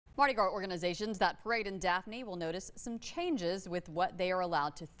Mardi Gras organizations that parade in Daphne will notice some changes with what they are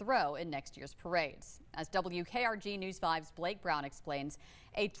allowed to throw in next year's parades. As WKRG News 5's Blake Brown explains,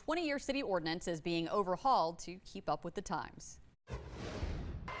 a 20-year city ordinance is being overhauled to keep up with the times.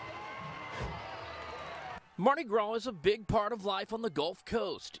 Mardi Gras is a big part of life on the Gulf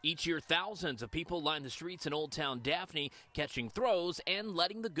Coast. Each year, thousands of people line the streets in Olde Towne Daphne, catching throws and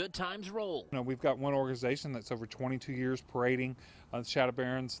letting the good times roll. We've got one organization that's over 22 years parading Shadow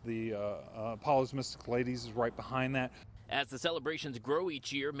Barons. The Apollo's Mystic Ladies is right behind that. As the celebrations grow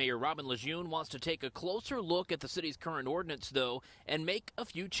each year, Mayor Robin Lejeune wants to take a closer look at the city's current ordinance, though, and make a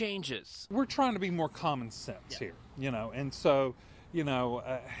few changes. We're trying to be more common sense here, and so,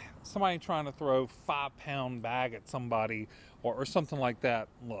 somebody trying to throw 5-pound bag at somebody or something like that.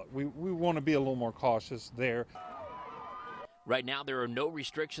 Look, we want to be a little more cautious there. Right now, there are no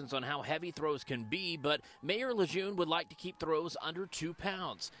restrictions on how heavy throws can be, but Mayor Lejeune would like to keep throws under 2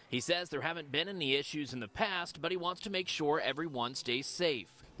 pounds. He says there haven't been any issues in the past, but he wants to make sure everyone stays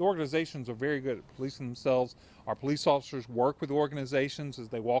safe. The organizations are very good at policing themselves. Our police officers work with the organizations as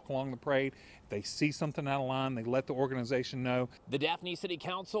they walk along the parade. If they see something out of line, they let the organization know. The Daphne City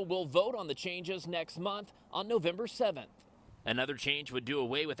Council will vote on the changes next month on November 7th. Another change would do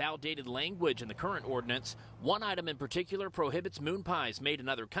away with outdated language in the current ordinance. One item in particular prohibits moon pies made in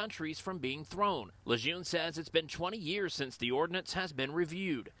other countries from being thrown. Lejeune says it's been 20 years since the ordinance has been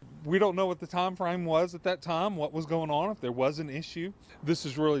reviewed. We don't know what the time frame was at that time, what was going on, if there was an issue. This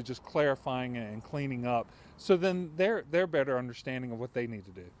is really just clarifying and cleaning up, so then they're better understanding of what they need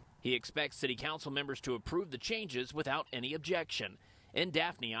to do. He expects city council members to approve the changes without any objection. In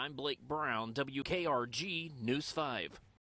Daphne, I'm Blake Brown, WKRG News 5.